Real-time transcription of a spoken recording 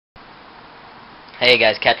Hey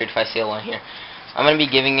guys, Catrid5CL1 here. I'm going to be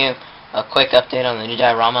giving you a quick update on the new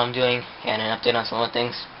diorama I'm doing and an update on some other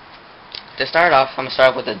things. To start off, I'm going to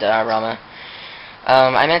start off with the diorama.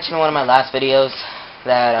 I mentioned in one of my last videos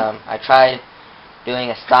that I tried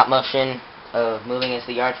doing a stop motion of moving into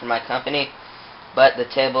the yard for my company, but the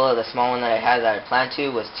table, the small one that I had that I planned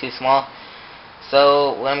to, was too small.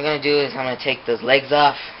 So what I'm going to do is I'm going to take those legs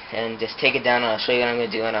off and just take it down, and I'll show you what I'm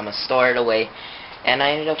going to do, and I'm going to store it away. And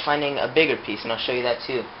I ended up finding a bigger piece, and I'll show you that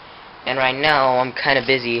too. And right now I'm kind of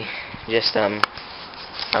busy just I'm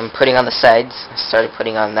putting on the sides. I started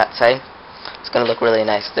putting on that side. It's going to look really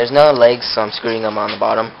nice. There's no legs, so I'm screwing them on the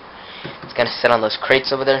bottom. It's going to sit on those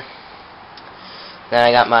crates over there. Then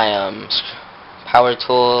I got my power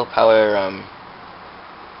tool, I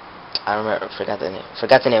remember, forgot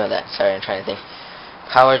the name of that. Sorry, I'm trying to think.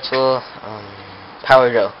 Power tool,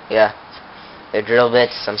 power drill, yeah. The drill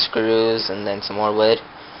bits, some screws, and then some more wood.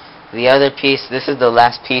 The other piece, this is the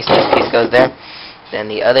last piece, this piece goes there. Then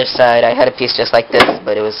the other side, I had a piece just like this,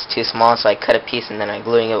 but it was too small, so I cut a piece and then I'm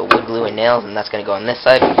gluing it with wood glue and nails, and that's going to go on this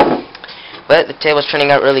side. But the table's turning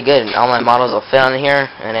out really good, and all my models will fit on here,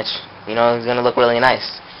 and it's, you know, it's going to look really nice.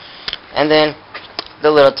 And then the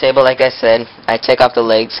little table, like I said, I take off the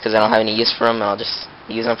legs because I don't have any use for them, and I'll just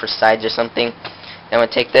use them for sides or something. Then I'm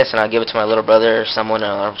going to take this and I'll give it to my little brother or someone,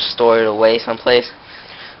 and I'll store it away someplace.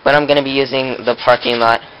 But I'm going to be using the parking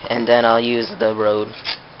lot, and then I'll use the road,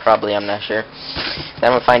 probably, I'm not sure. Then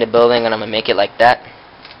I'm going to find a building and I'm going to make it like that.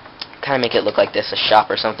 Kind of make it look like this, a shop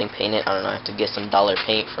or something, paint it. I don't know, I have to get some dollar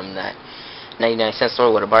paint from that 99-cent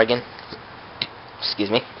store. What a bargain. Excuse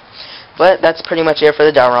me. But that's pretty much it for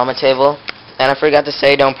the diorama table. And I forgot to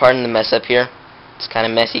say, don't pardon the mess up here. It's kind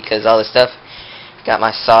of messy because all this stuff. Got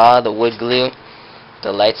my saw, the wood glue.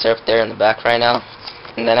 The lights are up there in the back right now.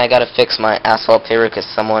 And then I gotta fix my asphalt paver because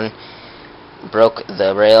someone broke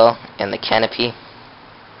the rail and the canopy.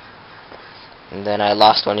 And then I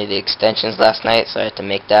lost one of the extensions last night, so I had to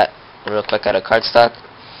make that real quick out of cardstock.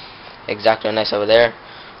 Exacto nice over there.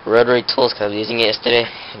 Rotary tools because I was using it yesterday.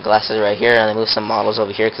 Glasses right here, and I moved some models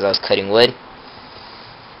over here because I was cutting wood.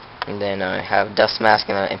 And then I have dust mask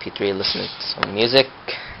and an MP3 listening to some music.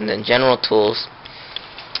 And then general tools.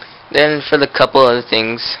 Then for the couple other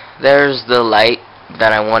things, there's the light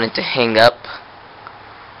that I wanted to hang up.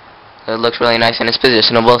 It looks really nice and it's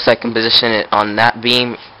positionable, so I can position it on that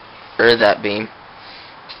beam or that beam.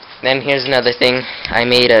 Then here's another thing. I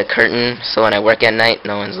made a curtain so when I work at night,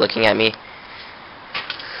 no one's looking at me.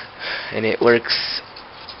 And it works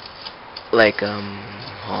like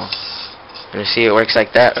you see, it works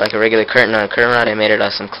like that, like a regular curtain on a curtain rod. I made it out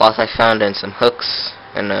of some cloth I found and some hooks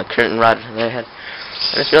and a curtain rod that I had.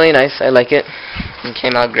 And it's really nice. I like it. It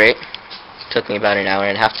came out great. Took me about an hour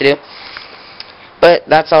and a half to do. But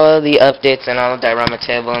that's all of the updates and all the diorama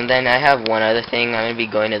table. And then I have one other thing. I'm going to be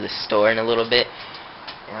going to the store in a little bit.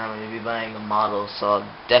 And I'm going to be buying a model. So I'll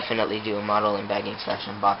definitely do a model and bagging /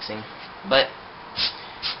 unboxing. But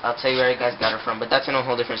I'll tell you where you guys got it from. But that's in a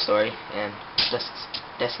whole different story. And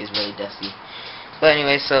Dusty is really dusty. But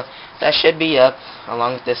anyway, so that should be up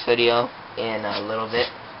along with this video in a little bit.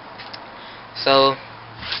 So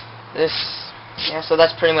so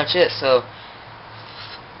that's pretty much it. So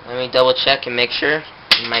let me double check and make sure.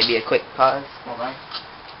 It might be a quick pause. Hold on.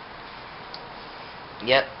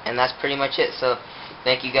 Yep, and that's pretty much it. So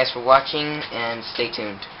thank you guys for watching and stay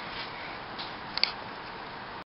tuned.